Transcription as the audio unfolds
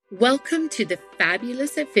Welcome to the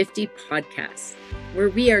Fabulous at 50 podcast, where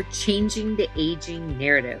we are changing the aging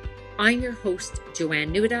narrative. I'm your host,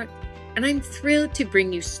 Joanne Newduck, and I'm thrilled to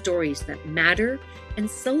bring you stories that matter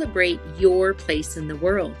and celebrate your place in the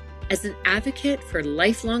world. As an advocate for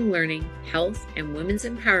lifelong learning, health, and women's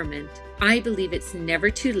empowerment, I believe it's never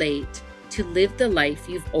too late to live the life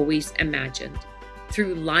you've always imagined.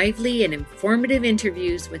 Through lively and informative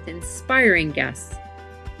interviews with inspiring guests,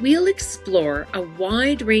 we'll explore a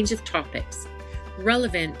wide range of topics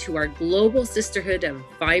relevant to our global sisterhood of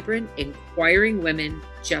vibrant, inquiring women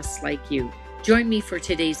just like you. Join me for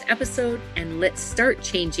today's episode, and let's start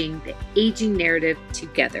changing the aging narrative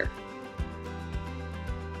together.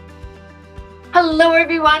 Hello,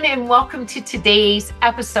 everyone, and welcome to today's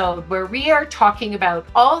episode where we are talking about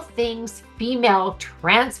all things female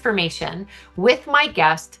transformation with my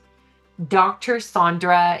guest, Dr.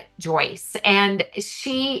 Sondra Joyce. And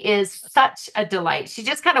she is such a delight. She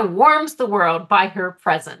just kind of warms the world by her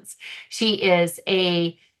presence. She is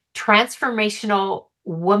a transformational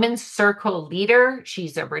women's circle leader.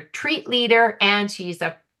 She's a retreat leader, and she's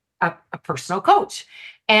a personal coach.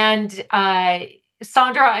 And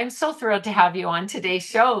Sondra, I'm so thrilled to have you on today's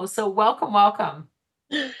show. So welcome.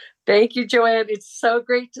 Thank you, Joanne. It's so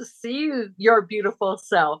great to see you, your beautiful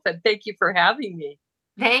self. And thank you for having me.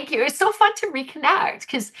 Thank you. It's so fun to reconnect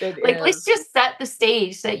because, let's just set the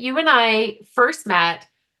stage that you and I first met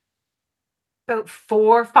about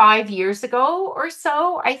 4 or 5 years ago or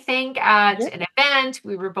so, I think, at an event.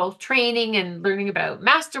 We were both training and learning about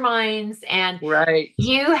masterminds. And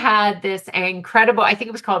you had this incredible, I think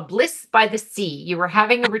it was called Bliss by the Sea. You were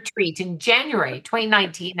having a retreat in January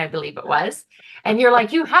 2019, I believe it was. And you're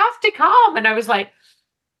like, you have to come. And I was like,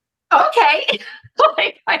 okay.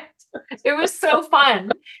 It was so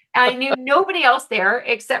fun. I knew nobody else there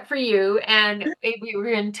except for you. And we were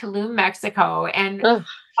in Tulum, Mexico. And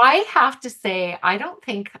I have to say, I don't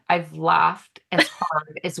think I've laughed as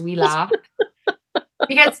hard as we laughed.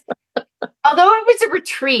 Because although it was a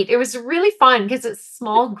retreat, it was really fun because it's a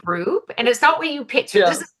small group. And it's not what you picture. Yeah.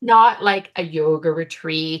 This is not like a yoga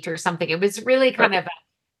retreat or something. It was really kind of a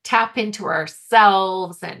tap into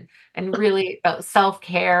ourselves and really about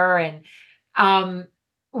self-care. And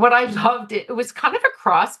what I loved, it was kind of a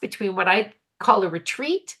cross between what I call a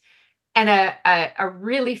retreat and a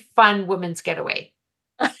really fun women's getaway.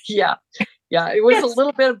 Yeah. It was a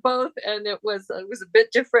little bit of both, and it was a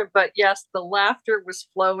bit different. But yes, the laughter was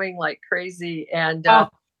flowing like crazy, and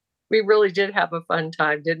we really did have a fun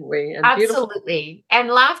time, didn't we? And absolutely. And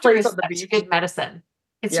laughter is such good medicine.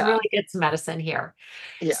 It's really good medicine here.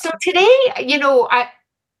 Yeah. So today,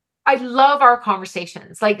 I love our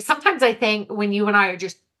conversations. Like sometimes I think when you and I are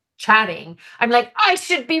just chatting, I'm like, I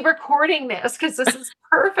should be recording this because this is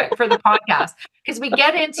perfect for the podcast because we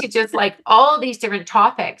get into just like all these different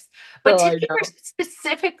topics. But today we're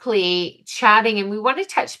specifically chatting, and we want to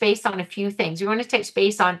touch base on a few things. We want to touch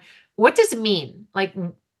base on what does it mean, like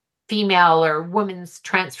female or women's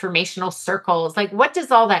transformational circles. Like, what does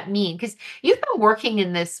all that mean? Because you've been working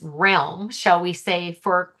in this realm, shall we say,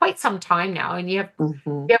 for quite some time now, and you have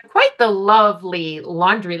quite the lovely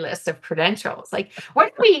laundry list of credentials. Like, why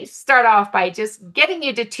don't we start off by just getting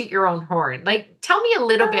you to toot your own horn? Like, tell me a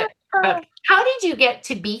little bit about how did you get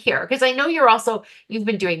to be here? Because I know you've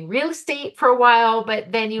been doing real estate for a while,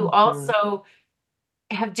 but then you also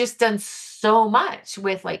have just done so much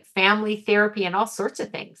with like family therapy and all sorts of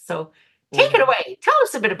things. So take it away. Tell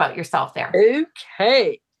us a bit about yourself there.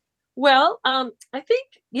 Okay. Well, I think,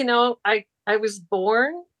 I was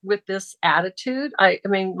born with this attitude. I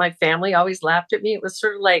mean, my family always laughed at me. It was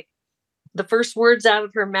sort of like the first words out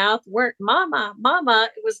of her mouth weren't mama.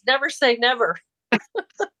 It was never say never.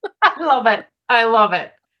 I love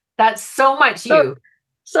it. That's so much you.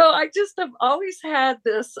 So I just have always had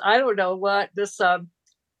this, I don't know what, this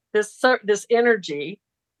energy,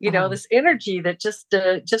 this energy that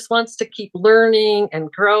just wants to keep learning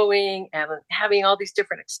and growing and having all these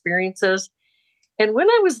different experiences. And when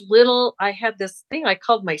I was little, I had this thing I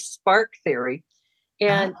called my spark theory.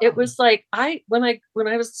 And it was like, when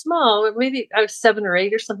I was small, maybe I was 7 or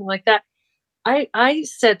 8 or something like that, I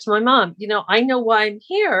said to my mom, I know why I'm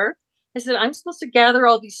here. I said, I'm supposed to gather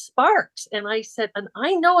all these sparks. And I said, and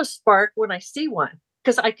I know a spark when I see one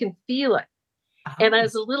because I can feel it. And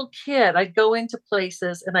as a little kid, I'd go into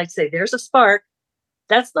places and I'd say, there's a spark.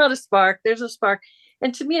 That's not a spark. There's a spark.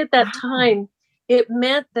 And to me at that time, it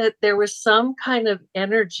meant that there was some kind of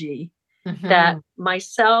energy that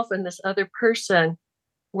myself and this other person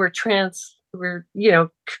were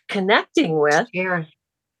connecting with. Yeah.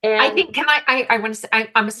 And I think, I want to say,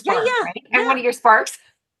 I'm a spark, right? I'm one of your sparks.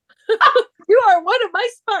 You are one of my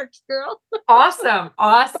sparks, girl. Awesome.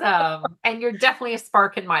 Awesome. And you're definitely a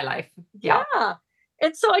spark in my life. Yeah. Yeah.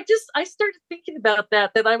 And so I started thinking about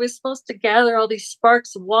that I was supposed to gather all these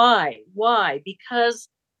sparks. Why? Why? Because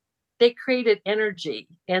they created energy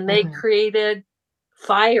and they Mhm. created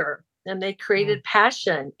fire and they Mhm. created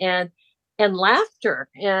passion and laughter.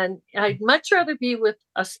 And I'd much rather be with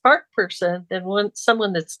a spark person than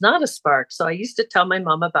someone that's not a spark. So I used to tell my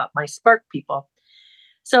mom about my spark people.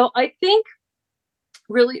 So I think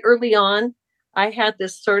really early on, I had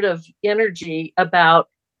this sort of energy about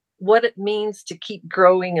what it means to keep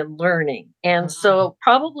growing and learning. And Mhm. so,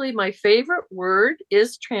 probably my favorite word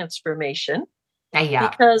is transformation Yeah.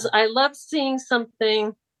 because I love seeing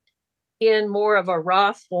something in more of a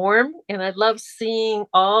raw form. And I love seeing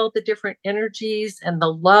all the different energies and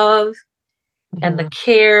the love and the Mhm.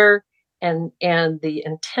 care and the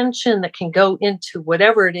intention that can go into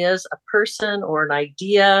whatever it is, a person or an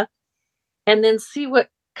idea, and then see what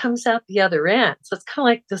comes out the other end. So it's kind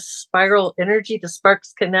of like the spiral energy, the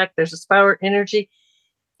sparks connect, there's a spiral energy.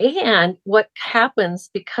 And what happens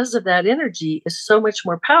because of that energy is so much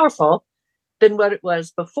more powerful than what it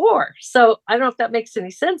was before. So I don't know if that makes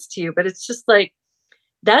any sense to you, but it's just like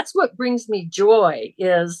that's what brings me joy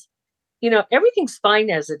is, everything's fine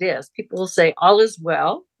as it is. People will say all is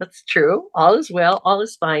well. That's true. All is well, all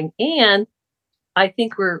is fine. And I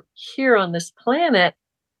think we're here on this planet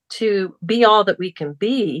to be all that we can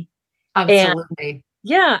be. And Absolutely.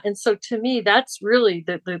 yeah, and so to me, that's really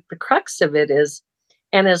the crux of it is,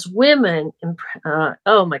 and as women,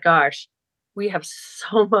 oh my gosh, we have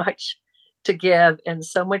so much to give and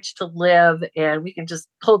so much to live, and we can just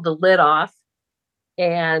pull the lid off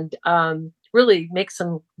and really make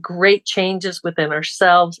some great changes within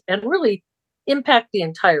ourselves and really impact the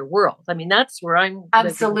entire world. I mean, that's where I'm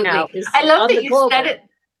living now Absolutely. is I love on that the you said global. it.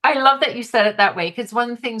 I love that you said it that way because one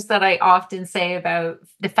of the things that I often say about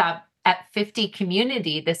the Fab at 50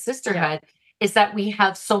 community, the Yeah. sisterhood, is that we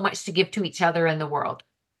have so much to give to each other in the world,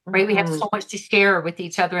 right? We have Mhm. so much to share with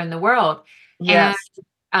each other in the world. And Yes.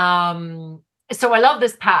 um, so I love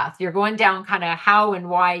this path. You're going down kind of how and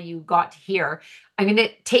why you got here. I'm going to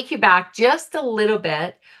take you back just a little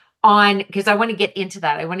bit on because I want to get into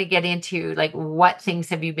that. I want to get into like what things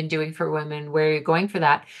have you been doing for women, where you're going for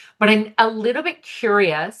that. But I'm a little bit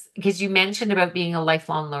curious because you mentioned about being a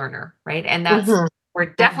lifelong learner, right? And that's Mhm. we're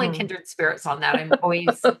definitely Mhm. kindred spirits on that. I'm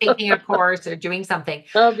always taking a course or doing something.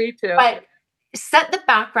 Oh, me too. But set the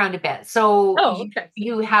background a bit. So Oh, you okay.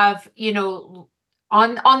 you have,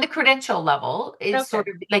 on the credential level, it's Okay. sort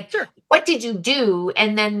of like Sure. what did you do?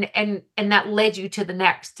 And then and that led you to the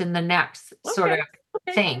next and the next sort of Okay.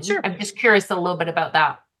 Okay. thing. Sure. I'm just curious a little bit about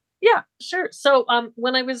that. Yeah, sure. So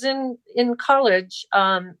when I was in college,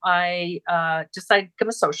 I decided to become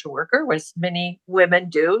a social worker, as many women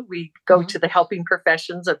do. We go Mhm, to the helping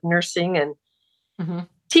professions of nursing and mhm.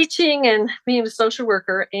 teaching and being a social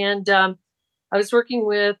worker. And I was working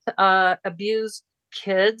with abused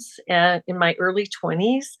kids in my early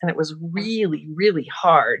 20s, and it was Mm. really, really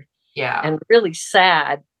hard Yeah. and really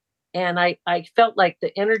sad. And I felt like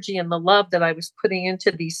the energy and the love that I was putting into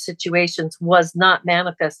these situations was not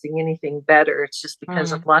manifesting anything better. It's just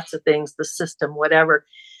because of Mhm, lots of things, the system, whatever.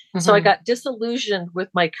 So I mhm, got disillusioned with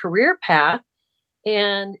my career path,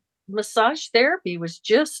 and massage therapy was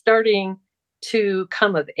just starting to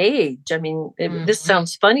come of age. I mean, this mhm,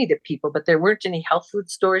 sounds funny to people, but there weren't any health food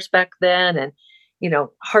stores back then. And,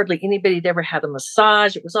 hardly anybody had ever had a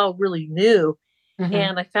massage. It was all really new. mhm.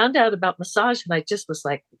 And I found out about massage and I just was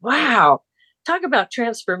like, wow, talk about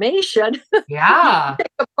transformation. You can Yeah.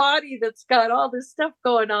 take a body that's got all this stuff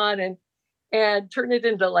going on and turn it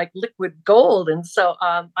into like liquid gold. And so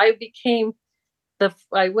I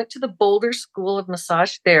went to the Boulder School of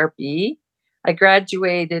Massage Therapy. I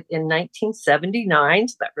graduated in 1979,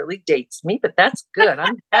 so that really dates me, but that's good.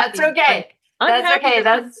 I'm That's happy. I'm, okay. I'm That's happy okay. to be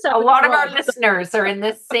That's a lot of our 71. listeners are in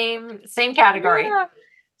this same category. Yeah.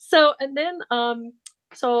 So and then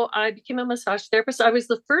so I became a massage therapist. I was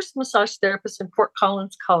the first massage therapist in Fort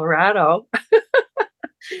Collins, Colorado.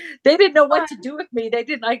 They didn't know what to do with me.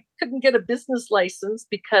 I couldn't get a business license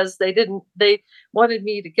because they wanted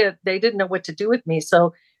me to they didn't know what to do with me.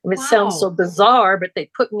 So it sounds so Wow. bizarre, but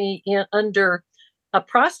they put me in under a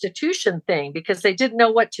prostitution thing because they didn't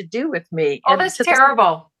know what to do with me. Oh, And that's to this,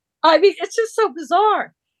 terrible. I mean, it's just so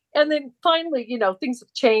bizarre. And then finally, things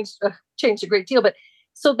have changed a great deal. But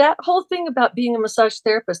so that whole thing about being a massage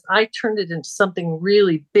therapist, I turned it into something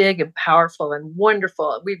really big and powerful and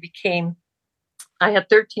wonderful. I had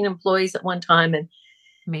 13 employees at one time, and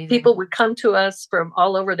Amazing. People would come to us from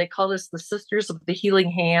all over. They called us the Sisters of the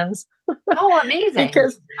Healing Hands. Oh, amazing.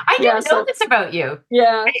 Because, I yeah, didn't know so, this about you.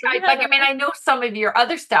 yeah. So we had I know some of your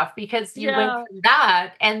other stuff because you went yeah. from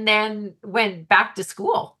that and then went back to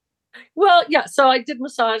school. Well, yeah. So I did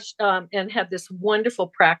massage and had this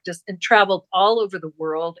wonderful practice and traveled all over the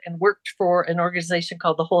world and worked for an organization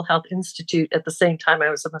called the Whole Health Institute at the same time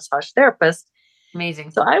I was a massage therapist.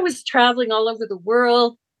 Amazing. So I was traveling all over the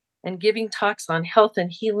world and giving talks on health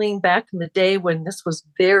and healing back in the day when this was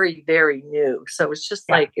very, very new. So it was just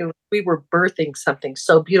like we were birthing something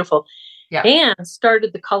so beautiful. Yeah. And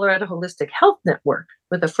started the Colorado Holistic Health Network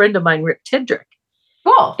with a friend of mine, Rick Tidrick.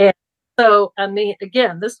 Cool. And so, I mean,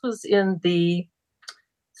 again, this was in the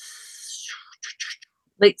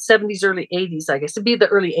late 70s, early 80s, I guess. It'd be the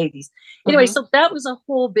early 80s. Anyway, so that was a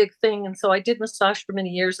whole big thing. And so I did massage for many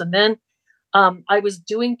years. And then I was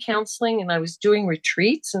doing counseling and I was doing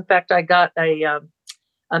retreats. In fact, I got a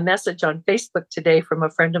message on Facebook today from a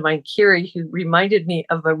friend of mine, Kiri, who reminded me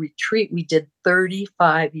of a retreat we did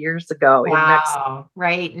 35 years ago in Mexico.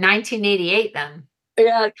 Right. 1988 then.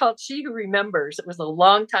 Yeah, called She Who Remembers. It was a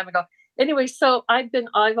long time ago. Anyway, so I've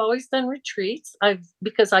always done retreats.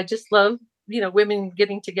 Because I just love, women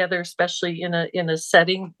getting together, especially in a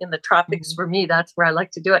setting in the tropics. For me, that's where I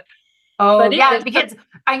like to do it. Oh, but yeah, because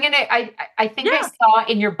I think I saw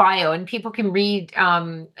in your bio, and people can read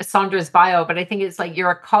Sondra's bio, but I think it's like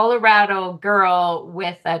you're a Colorado girl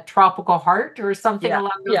with a tropical heart or something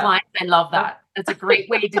along those lines. I love that. That's a great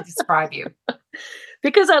way to describe you.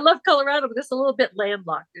 Because I love Colorado, but it's a little bit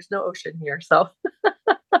landlocked. There's no ocean here, so.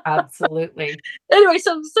 Absolutely. Anyway,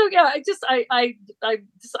 so yeah,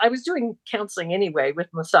 I was doing counseling anyway with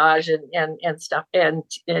massage and stuff and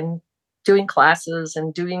doing classes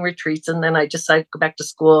and doing retreats. And then I decided to go back to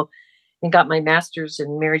school and got my master's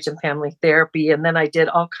in marriage and family therapy. And then I did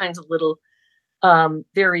all kinds of little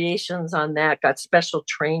variations on that, got special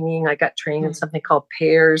training. I got trained in something called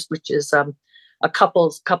pairs, which is a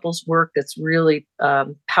couples work that's really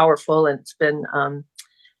powerful. And it's been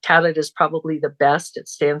touted as probably the best. It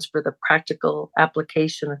stands for the practical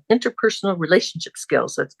application of interpersonal relationship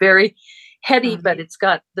skills. It's very heady, but it's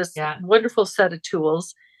got this wonderful set of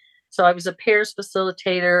tools. So I was a pairs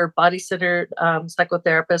facilitator, body-centered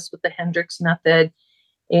psychotherapist with the Hendricks method,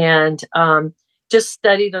 and just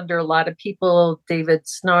studied under a lot of people. David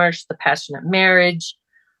Snarsh, The Passionate Marriage,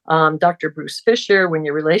 Dr. Bruce Fisher, When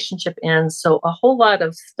Your Relationship Ends. So a whole lot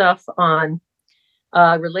of stuff on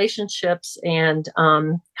relationships and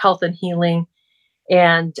health and healing.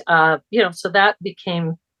 And, so that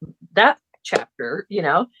became that chapter,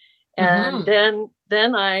 and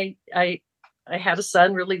then I had a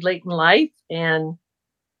son really late in life, and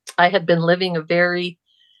I had been living a very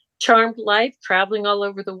charmed life, traveling all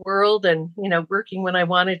over the world and, working when I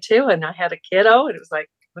wanted to. And I had a kiddo and it was like,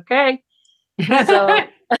 okay. So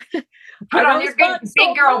put on your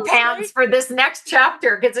big girl pants for this next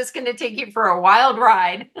chapter because it's going to take you for a wild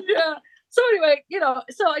ride. Yeah. So anyway,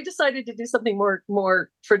 so I decided to do something more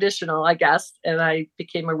traditional, I guess. And I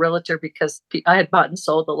became a realtor because I had bought and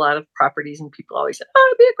sold a lot of properties, and people always said,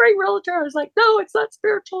 "Oh, I'd be a great realtor." I was like, "No, it's not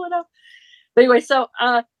spiritual enough." But anyway, so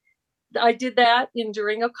I did that in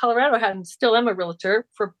Durango, Colorado. And still am a realtor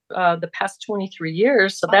for the past 23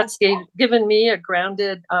 years. So that's given me a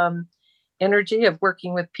grounded energy of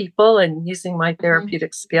working with people and using my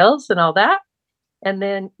therapeutic skills and all that. And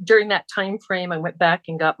then during that time frame, I went back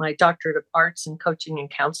and got my doctorate of arts in coaching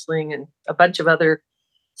and counseling and a bunch of other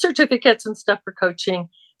certificates and stuff for coaching.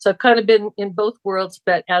 So I've kind of been in both worlds.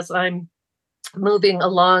 But as I'm moving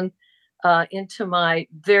along into my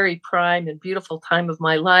very prime and beautiful time of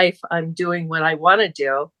my life, I'm doing what I want to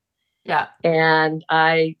do. Yeah. And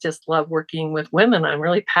I just love working with women. I'm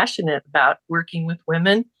really passionate about working with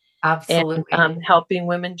women. Absolutely. And helping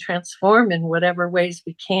women transform in whatever ways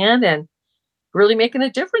we can and really making a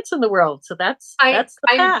difference in the world. So that's the path.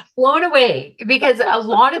 I'm blown away because a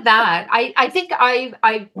lot of that, I think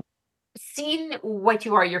I've seen what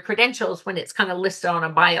you are, your credentials when it's kind of listed on a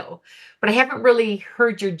bio, but I haven't really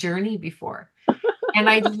heard your journey before. And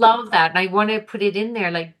I love that. And I want to put it in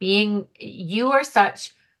there, like you are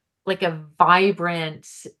such like a vibrant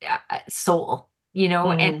soul,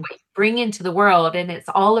 and what you bring into the world. And it's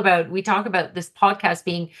all about, we talk about this podcast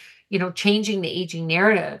being, changing the aging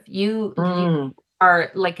narrative. You are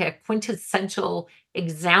like a quintessential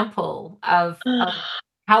example of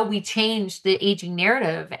how we change the aging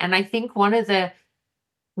narrative. And I think what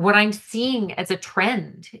I'm seeing as a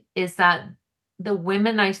trend is that the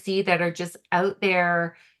women I see that are just out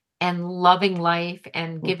there and loving life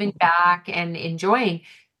and giving back and enjoying,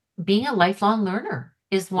 being a lifelong learner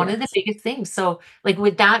is one of the biggest things. So like,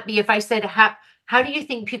 would that be, if I said, how how do you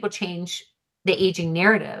think people change the aging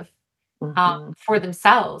narrative Mhm. for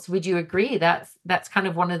themselves? Would you agree that's kind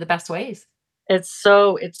of one of the best ways? It's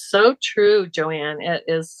so true, Joanne. It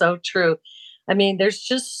is so true. I mean, there's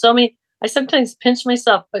just so many. I sometimes pinch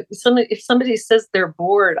myself, but if somebody says they're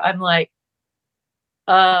bored, I'm like,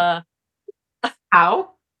 uh,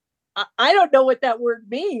 How? I don't know what that word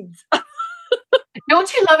means.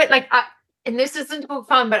 Don't you love it? Like, and this isn't about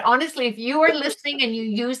fun, but honestly, if you are listening and you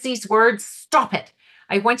use these words, stop it.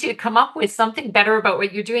 I want you to come up with something better about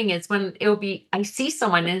what you're doing. Is when it'll be, I see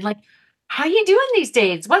someone and like, how you doing these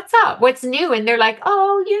days? What's up? What's new? And they're like,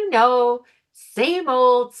 oh, same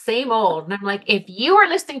old, same old. And I'm like, if you are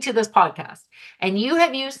listening to this podcast and you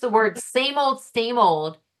have used the word same old,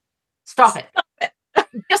 stop it.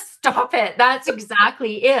 Just stop it. That's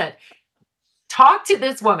exactly it. Talk to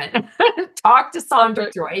this woman, talk to Sondra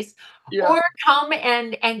Perfect. Joyce, Yeah. or come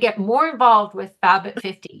and get more involved with Fab at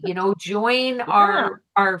 50. Join Yeah.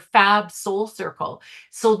 our Fab Soul Circle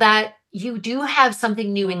so that you do have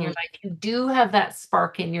something new in your Mm, life. You do have that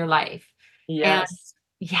spark in your life. And yes.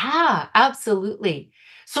 yeah, absolutely.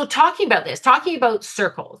 So talking about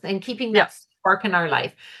circles and keeping Yeah. that spark in our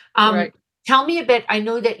life. Um, Right. Tell me a bit. I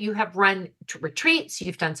know that you have run retreats,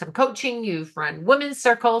 you've done some coaching, you've run women's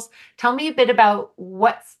circles. Tell me a bit about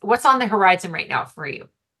what's on the horizon right now for you.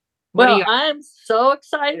 What are Well, you I'm so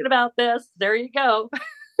excited about this. There you go.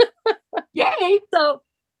 Yay, So,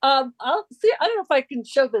 I'll see. I don't know if I can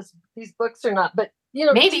show these books or not, but do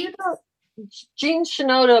you maybe. know Jean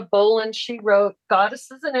Shinoda Boland? She wrote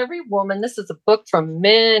 "Goddesses in Every Woman." This is a book from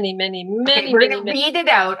many, many, Okay, many, we're many, gonna many. read it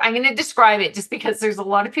out. I'm gonna describe it just because there's a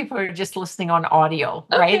lot of people who are just listening on audio,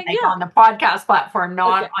 right? Okay, Like yeah, on the podcast platform,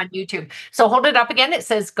 not okay. on YouTube. So hold it up again. It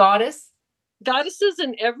says "Goddesses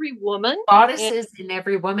in Every Woman," and goddesses in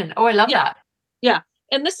every woman. Oh, I love yeah, that. yeah.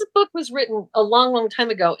 And this book was written a long, long time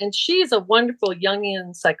ago, and she's a wonderful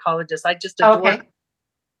Jungian psychologist. I just adore her. Okay.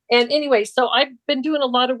 And anyway, so I've been doing a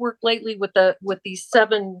lot of work lately with these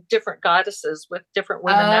 7 different goddesses with different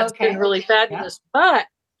women. That's been Okay. really Yeah. fabulous. But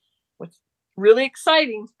what's really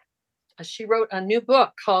exciting, she wrote a new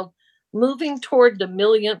book called "Moving Toward the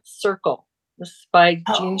Millionth Circle." This is by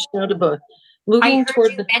Jean Shinoda Oh, Boone. I Moving heard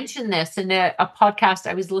toward you the mention this in a podcast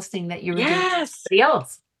I was listening that you were doing with yes. somebody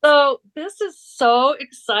else. So this is so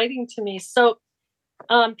exciting to me. So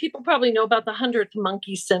people probably know about the 100th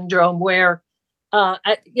monkey syndrome, where, I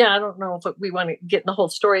don't know if we want to get in the whole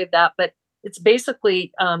story of that, but it's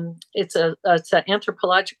basically it's an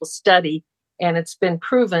anthropological study, and it's been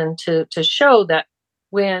proven to show that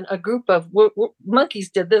when a group of monkeys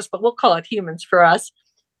did this, but we'll call it humans for us,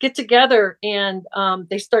 get together and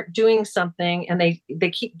they start doing something, and they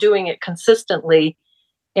keep doing it consistently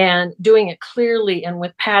and doing it clearly and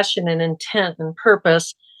with passion and intent and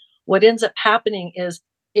purpose, what ends up happening is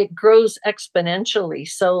it grows exponentially.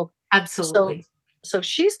 So, Absolutely. so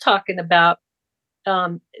she's talking about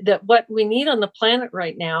that what we need on the planet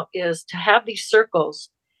right now is to have these circles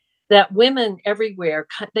that women everywhere,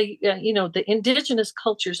 the indigenous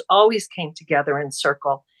cultures always came together in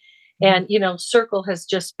circle. Mhm. And, circle has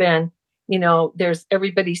just been, there's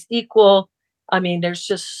everybody's equal. I mean, there's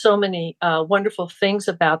just so many wonderful things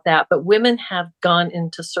about that. But women have gone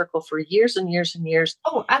into circle for years and years and years.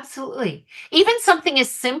 Oh, absolutely. Even something as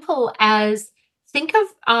simple as think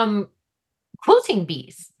of quilting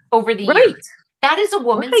bees over the years. Right, That is a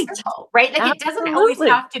woman's right. symbol, right? Like it doesn't always Absolutely.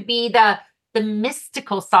 have to be the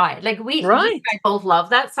mystical side. Like you and Right. I both love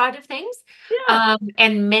that side of things. Yeah.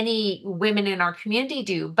 And many women in our community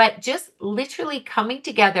do, but just literally coming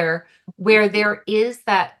together where there is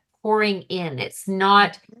that pouring in. It's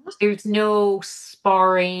not, there's no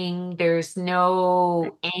sparring, there's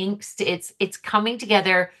no angst. It's coming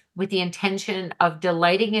together with the intention of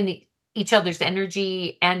delighting in each other's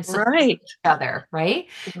energy and supporting Right. each other, right?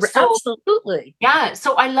 So Absolutely. yeah,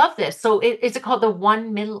 so I love this. So is it called the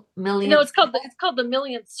millionth It's called the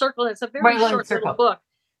Millionth Circle. It's a very Millionth short little circle? book.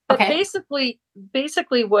 But Okay.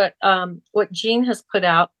 basically what Jean has put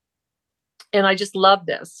out, and I just love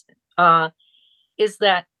this, is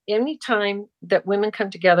that anytime that women come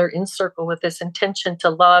together in circle with this intention to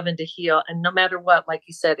love and to heal, and no matter what, like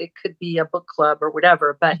you said, it could be a book club or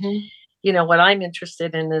whatever, but Mhm. what I'm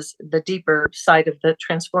interested in is the deeper side of the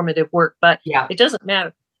transformative work. But Yeah. it doesn't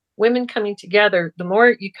matter. Women coming together, the more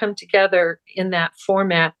you come together in that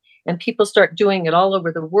format and people start doing it all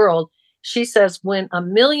over the world, she says when a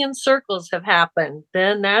million circles have happened,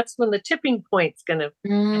 then that's when the tipping point's gonna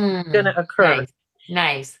occur. Nice.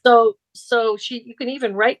 Nice. So you can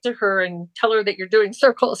even write to her and tell her that you're doing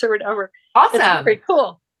circles or whatever. It's Awesome. very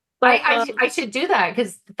cool. But I should do that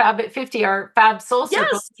because Fab at 50, our Fab Soul Circle,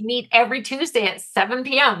 yes, we meet every Tuesday at 7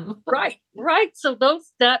 p.m. right. So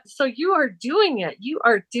you are doing it. You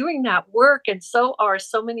are doing that work, and so are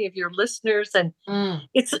so many of your listeners. And Mm,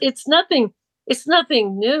 it's nothing. It's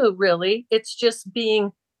nothing new, really. It's just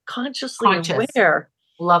being consciously conscious. aware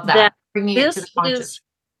Love that that. Bringing it to the this conscious. is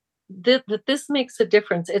that this makes a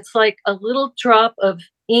difference. It's like a little drop of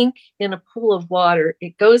ink in a pool of water.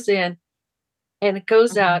 It goes in and it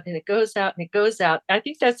goes Mhm. out and it goes out and it goes out. I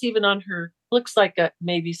think that's even on her, looks like a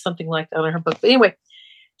maybe something like that on her book. But anyway,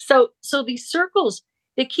 so these circles,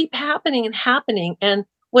 they keep happening and happening. And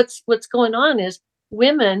what's going on is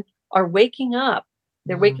women are waking up.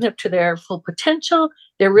 They're Mm. waking up to their full potential.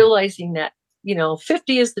 They're realizing that,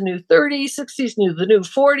 50 is the new 30, 60 is the new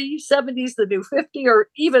 40, 70 is the new 50, or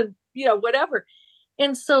even, whatever.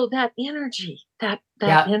 And so that energy, that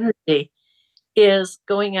Yeah. energy is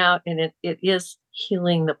going out, and it is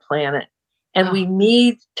healing the planet. And Oh, we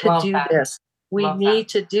need to love do that. this. We Love that. need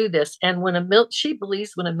to do this. And she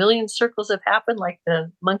believes when a million circles have happened, like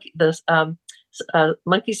the monkey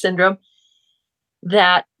syndrome,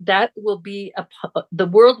 that will be the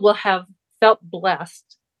world will have felt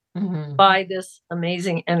blessed Mhm. by this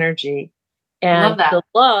amazing energy, Love and that. the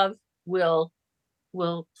love will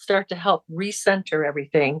start to help recenter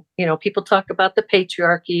everything. People talk about the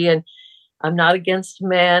patriarchy, and I'm not against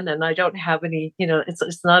men, and I don't have any,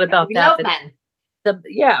 it's not Yeah, about we that. love But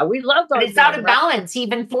men, we love but our it's out men, of right? balance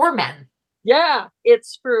even for men. Yeah,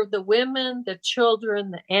 it's for the women, the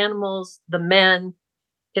children, the animals, the men.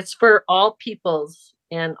 It's for all peoples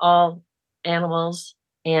and all animals,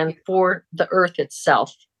 and for the earth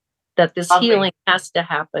itself, that this healing Lovely. has to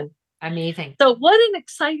happen. Amazing. So what an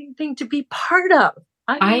exciting thing to be part of.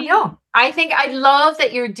 I I mean, know. I think I love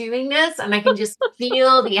that you're doing this and I can just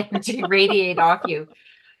feel the energy radiate off you.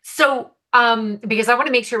 So, because I want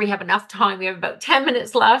to make sure we have enough time. We have about 10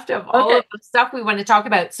 minutes left of all okay. of the stuff we want to talk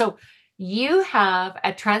about. So, you have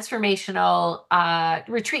a transformational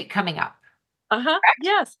retreat coming up. Uh-huh. Correct?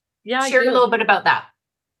 Yes. Yeah, I Share a do. little bit about that.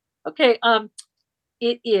 Okay.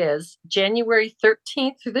 It is January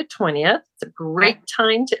 13th through the 20th. It's a Okay. great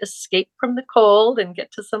time to escape from the cold and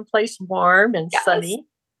get to someplace warm and Yes, sunny.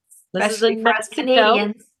 This is especially in for us Mexico.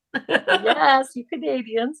 Canadians. Yes, you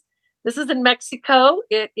Canadians. This is in Mexico.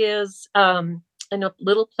 It is in a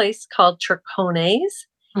little place called Turcones,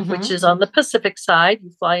 which Hmm. is on the Pacific side. You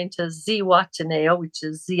fly into Zihuatanejo, which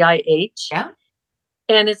is ZIH. Yeah,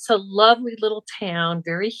 And it's a lovely little town,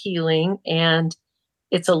 very healing. And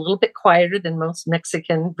it's a little bit quieter than most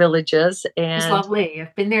Mexican villages. it's And lovely.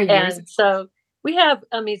 I've been there years and ago. so we have,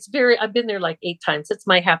 I've been there like 8 times. It's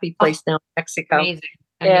my happy Oh, place now, Mexico. amazing.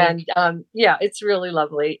 Amazing. And yeah, it's really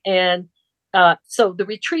lovely. And so the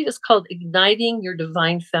retreat is called Igniting Your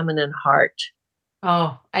Divine Feminine Heart.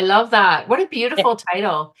 Oh, I love that. What a Eh, beautiful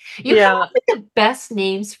title. You come Yeah. up with the best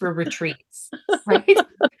names for retreats, right?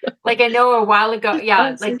 Like I know a while ago,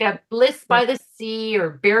 yeah, like that Bliss Yeah. by the Sea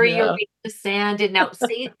or Bury Your Yeah. Feet in the Sand. And now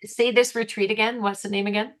say this retreat again. What's the name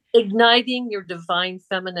again? Igniting Your Divine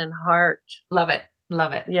Feminine Heart. Love it.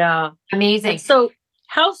 Love it. Yeah. And Amazing. so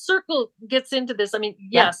how Circle gets into this, Yeah.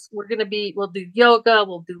 yes, we'll do yoga,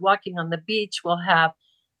 we'll do walking on the beach, we'll have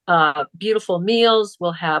beautiful meals,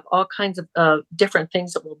 we'll have all kinds of different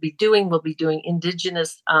things that we'll be doing. We'll be doing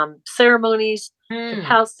indigenous ceremonies, Mm,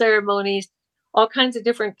 cacao ceremonies, all kinds of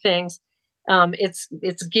different things.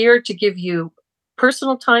 It's geared to give you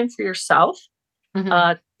personal time for yourself,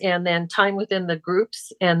 mhm. and then time within the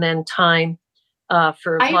groups, and then time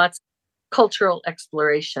for I lots of cultural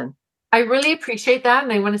exploration. I really appreciate that.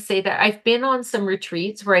 And I want to say that I've been on some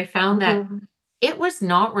retreats where I found that Mhm. it was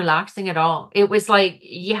not relaxing at all. It was like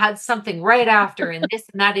you had something right after and this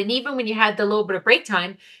and that. And even when you had the little bit of break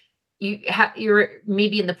time, you're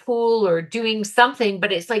maybe in the pool or doing something,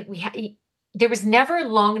 but it's like there was never a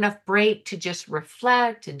long enough break to just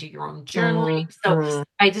reflect and do your own journaling. So Mhm.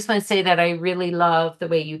 I just want to say that I really love the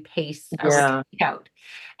way you pace a retreat Yeah. out.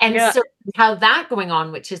 And Yeah. so you have that going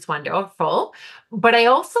on, which is wonderful. But I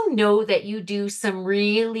also know that you do some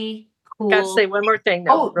really Got to cool. say one more thing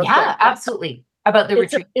though, Oh real quick. yeah, absolutely. About the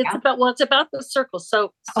retreat. It's Yeah. about, well, it's about the circle.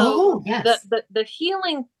 So Oh yes. the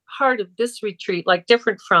healing part of this retreat, like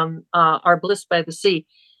different from our Bliss by the Sea,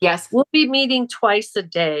 Yes. we'll be meeting twice a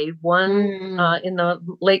day, one Mm, in the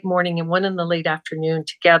late morning and one in the late afternoon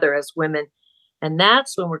together as women. And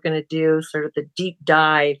that's when we're going to do sort of the deep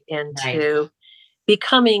dive nice. into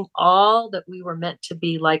becoming all that we were meant to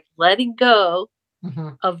be, like letting go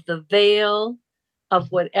Mhm. of the veil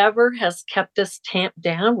of whatever has kept us tamped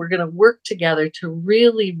down. We're going to work together to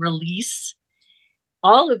really release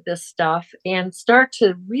all of this stuff and start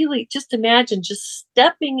to really just imagine just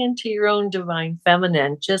stepping into your own divine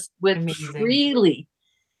feminine, just with Amazing. freely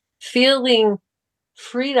feeling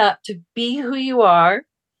freed up to be who you are.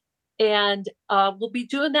 And we'll be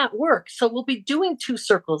doing that work. So we'll be doing 2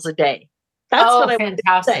 circles a day. That's what Oh, I want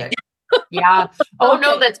to say. fantastic. Yeah. Oh,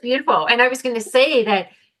 no, Okay. that's beautiful. And I was going to say that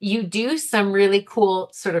you do some really cool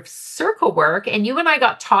sort of circle work. And you and I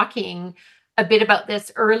got talking a bit about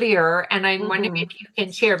this earlier. And I'm wondering Mhm. if you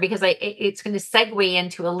can share, because it's going to segue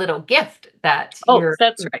into a little gift that Oh, you're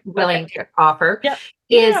that's right. Okay. willing to offer, Yeah.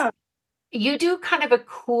 is Yeah. you do kind of a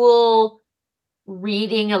cool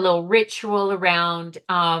reading, a little ritual around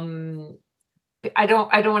I don't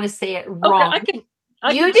want to say it Okay. wrong.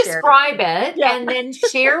 I You can share it. describe it Yeah. and then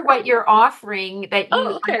share what you're offering that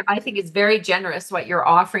Oh, okay. I think is very generous what you're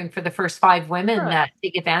offering for the first 5 women Right. that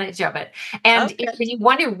take advantage of it. And if Okay. you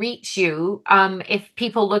want to reach you, if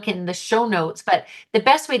people look in the show notes, but the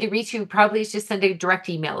best way to reach you probably is just send a direct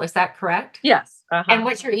email. Is that correct? Yes. And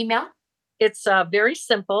what's your email? It's very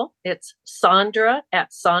simple. It's Sondra at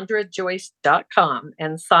sondrajoyce.com.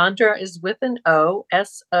 And Sondra is with an O,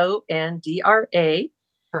 Sondra.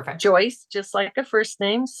 Perfect. Joyce, just like a first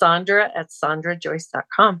name, Sondra at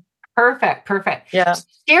sondrajoyce.com. Perfect. Perfect. Yeah.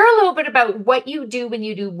 Share a little bit about what you do when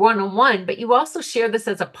you do one-on-one, but you also share this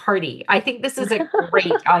as a party. I think this is a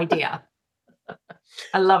great idea.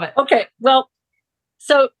 I love it. Okay. Well,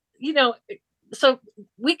 so, you know, so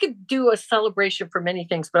we could do a celebration for many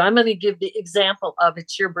things, but I'm going to give the example of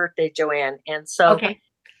it's your birthday, Joanne. And so Okay.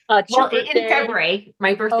 it's your Well, in birthday. February,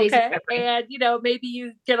 my birthday's in Okay. February. And, maybe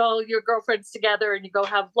you get all your girlfriends together and you go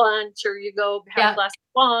have lunch or you go have a Yeah. glass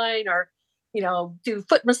of wine or, do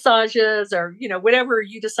foot massages or, whatever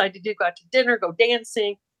you decide to do, go out to dinner, go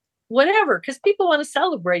dancing, whatever. Because people want to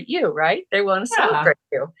celebrate you, right? They want to Yeah. celebrate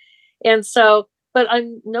you. And so, but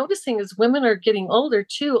I'm noticing as women are getting older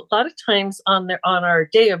too, a lot of times on our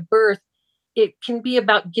day of birth, it can be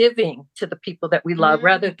about giving to the people that we love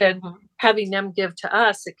rather than Mhm. having them give to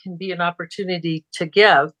us. It can be an opportunity to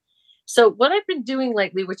give. So what I've been doing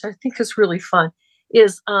lately, which I think is really fun,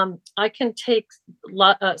 is I can take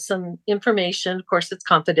some information. Of course, it's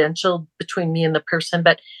confidential between me and the person,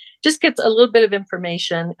 but just gets a little bit of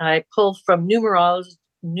information. I pull from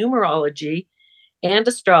numerology and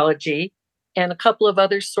astrology and a couple of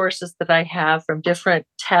other sources that I have from different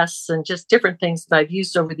tests and just different things that I've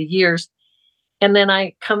used over the years. And then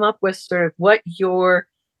I come up with sort of what your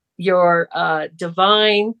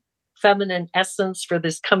divine feminine essence for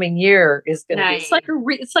this coming year is going to be. It's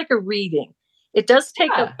Nice. like a reading. It does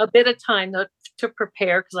take Yeah. a bit of time to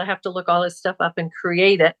prepare because I have to look all this stuff up and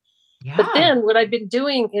create it. But Yeah. then what I've been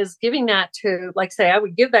doing is giving that to, like, say, I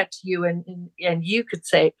would give that to you, and you could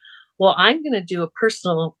say, well, I'm going to do a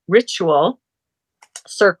personal ritual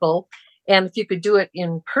circle. And if you could do it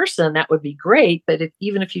in person, that would be great. But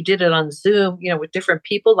even if you did it on Zoom, with different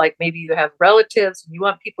people, like maybe you have relatives and you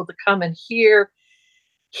want people to come and hear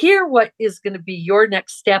what is going to be your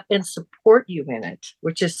next step and support you in it,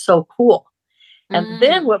 which is so cool. And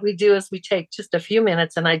then what we do is we take just a few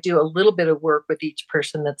minutes and I do a little bit of work with each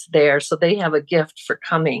person that's there. So they have a gift for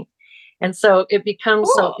coming. And so it becomes,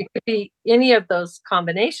 so Cool. it could be any of those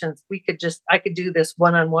combinations. I could do this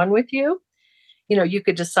one-on-one with you. You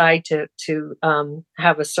could decide to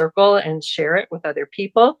have a circle and share it with other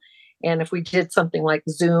people. And if we did something like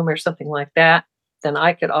Zoom or something like that, then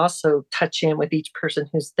I could also touch in with each person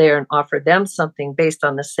who's there and offer them something based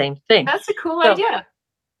on the same thing. That's a cool So idea.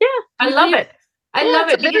 yeah, I love it. I yeah, love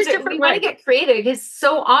it's a it very because different we want to way. get creative, because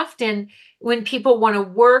so often when people want to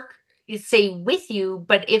work, say with you,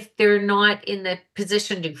 but if they're not in the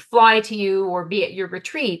position to fly to you or be at your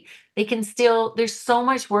retreat, they can still, there's so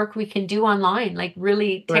much work we can do online. Like,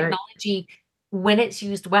 really, Right. technology, when it's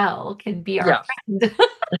used well, can be our Yeah. friend.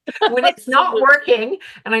 When it's not working,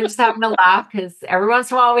 and I'm just having to laugh because every once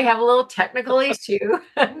in a while we have a little technical issue.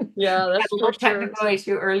 We Yeah, had that's a for little sure. technical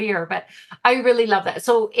issue earlier, but I really love that.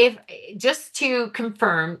 So, if just to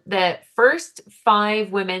confirm, the first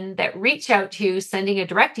 5 women that reach out to you, sending a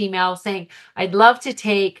direct email saying, I'd love to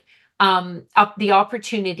take up the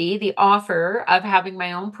opportunity, the offer of having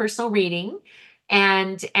my own personal reading,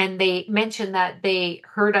 and they mentioned that they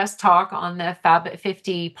heard us talk on the Fab at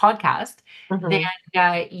 50 podcast, then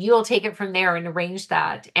Mhm. you'll take it from there and arrange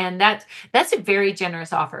that. And that's a very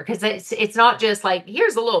generous offer, because it's not just like,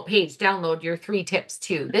 here's a little page, download your 3 tips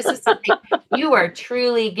too. This is something you are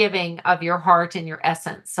truly giving of your heart and your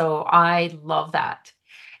essence. So I love that.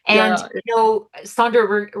 And Yeah.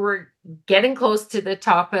 Sandra, we're getting close to the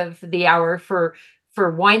top of the hour for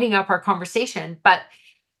winding up our conversation, but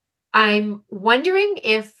I'm wondering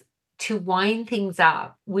if to wind things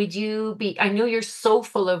up, would you be, I know you're so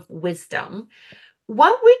full of wisdom.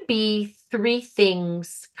 What would be three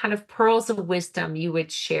things, kind of pearls of wisdom you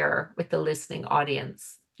would share with the listening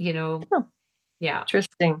audience? Oh, Yeah.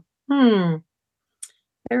 interesting.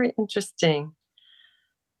 Very interesting.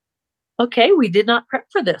 Okay, we did not prep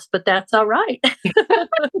for this, but that's all right.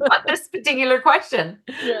 Not this particular question.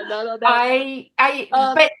 Yeah, no, that.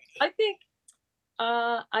 But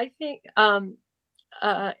I think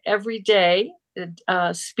every day,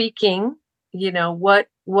 speaking, what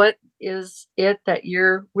is it that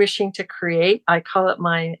you're wishing to create? I call it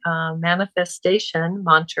my manifestation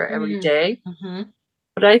mantra every day. Mm-hmm.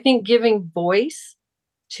 But I think giving voice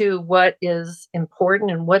to what is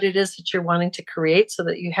important and what it is that you're wanting to create so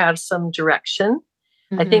that you have some direction.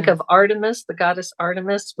 I think of Artemis, the goddess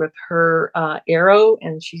Artemis, with her arrow,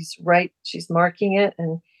 and she's marking it.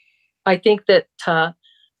 And I think that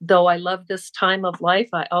though I love this time of life,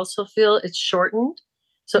 I also feel it's shortened.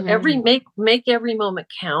 So make every moment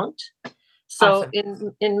count. So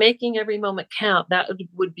awesome. in making every moment count, that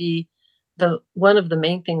would be one of the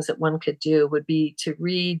main things that one could do would be to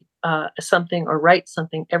read something or write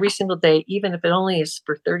something every single day, even if it only is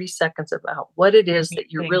for 30 seconds, about what it is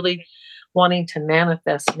that you're really wanting to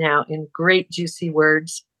manifest now in great, juicy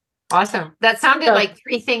words. Awesome. That sounded like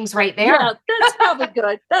three things right there. Yeah, that's probably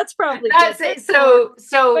good. That's probably good. It.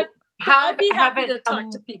 So I'd be happy to talk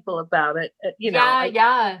to people about it.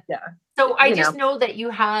 Yeah. So I just know that you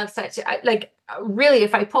have such, really,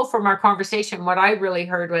 if I pull from our conversation, what I really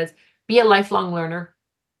heard was be a lifelong learner.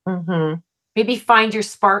 Mm-hmm. Maybe find your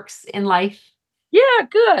sparks in life. Yeah,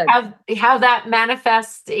 good. Have that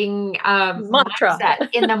manifesting mantra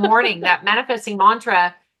in the morning, that manifesting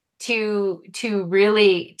mantra to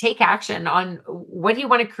really take action on what do you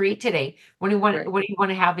want to create today? What do you want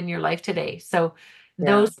to have in your life today? So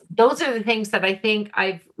those are the things that I think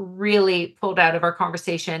I've really pulled out of our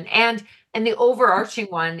conversation. And the overarching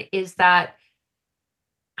one is that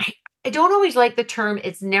I don't always like the term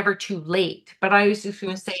it's never too late, but I was just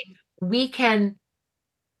going to say we can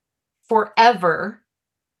forever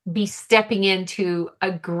be stepping into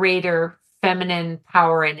a greater feminine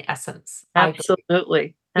power and essence.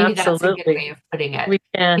 Absolutely. Maybe that's a good way of putting it. We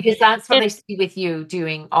can. Because that's what I see with you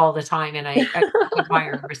doing all the time. And I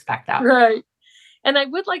admire and respect that. Right. And I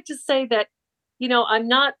would like to say that,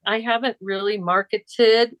 I haven't really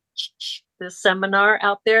marketed this seminar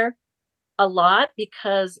out there a lot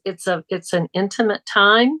because it's an intimate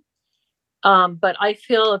time. But I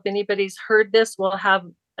feel if anybody's heard this, we'll have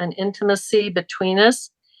an intimacy between us.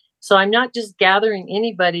 So I'm not just gathering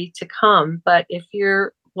anybody to come, but if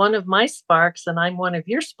you're one of my sparks and I'm one of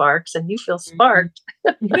your sparks and you feel sparked,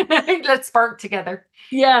 let's spark together.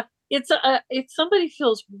 Yeah. If somebody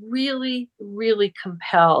feels really, really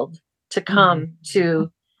compelled to come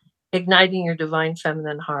to Igniting Your Divine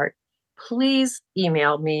Feminine Heart, please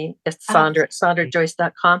email me at Sondra at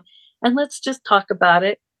sondrajoyce.com and let's just talk about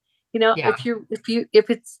it. If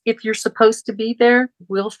you're supposed to be there,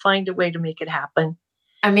 we'll find a way to make it happen.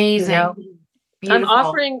 Amazing. I'm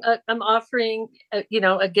offering,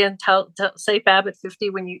 again, say Fab at 50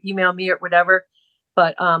 when you email me or whatever,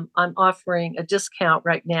 but I'm offering a discount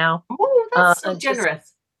right now. Oh, that's so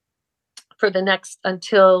generous. For the next,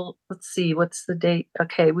 until, let's see, what's the date?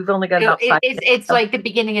 Okay, we've only got about 5 days. It's like the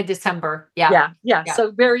beginning of December. Yeah.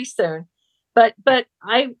 So very soon. But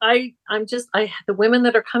I'm just, the women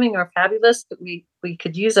that are coming are fabulous, but we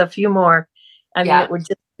could use a few more. I mean,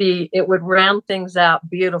 it would round things out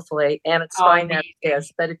beautifully, and it's fine as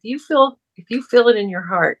is. But if you feel it in your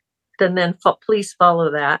heart, then please follow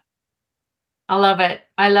that. I love it.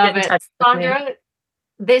 Sondra,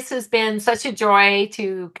 this has been such a joy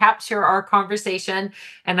to capture our conversation,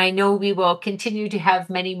 and I know we will continue to have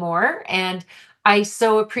many more. And I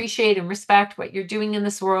so appreciate and respect what you're doing in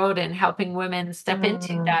this world and helping women step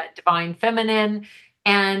into that divine feminine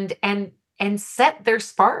and set their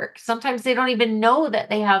spark. Sometimes they don't even know that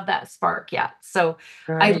they have that spark yet. So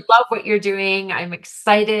I love what you're doing. I'm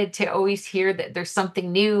excited to always hear that there's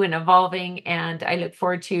something new and evolving. And I look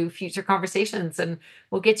forward to future conversations, and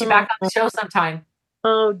we'll get you back on the show sometime.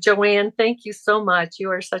 Oh, Joanne, thank you so much. You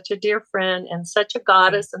are such a dear friend and such a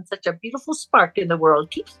goddess and such a beautiful spark in the world.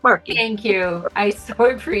 Keep sparking. Thank you. I so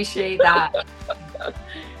appreciate that.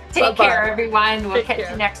 Take care, everyone. We'll catch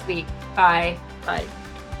you next week. Bye. Bye.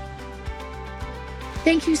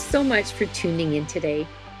 Thank you so much for tuning in today.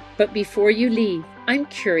 But before you leave, I'm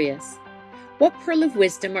curious. What pearl of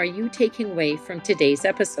wisdom are you taking away from today's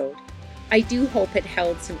episode? I do hope it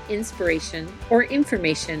held some inspiration or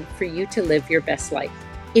information for you to live your best life.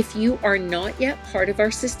 If you are not yet part of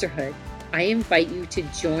our sisterhood, I invite you to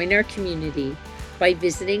join our community by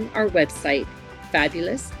visiting our website,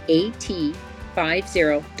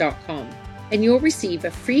 fabulousat50.com, and you'll receive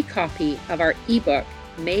a free copy of our ebook,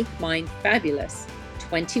 Make Mine Fabulous,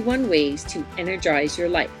 21 Ways to Energize Your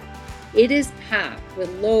Life. It is packed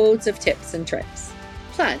with loads of tips and tricks.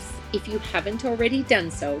 Plus, if you haven't already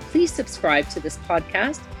done so, please subscribe to this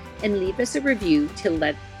podcast and leave us a review to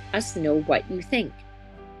let us know what you think.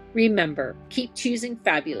 Remember, keep choosing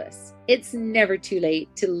fabulous. It's never too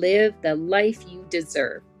late to live the life you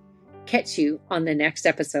deserve. Catch you on the next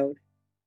episode.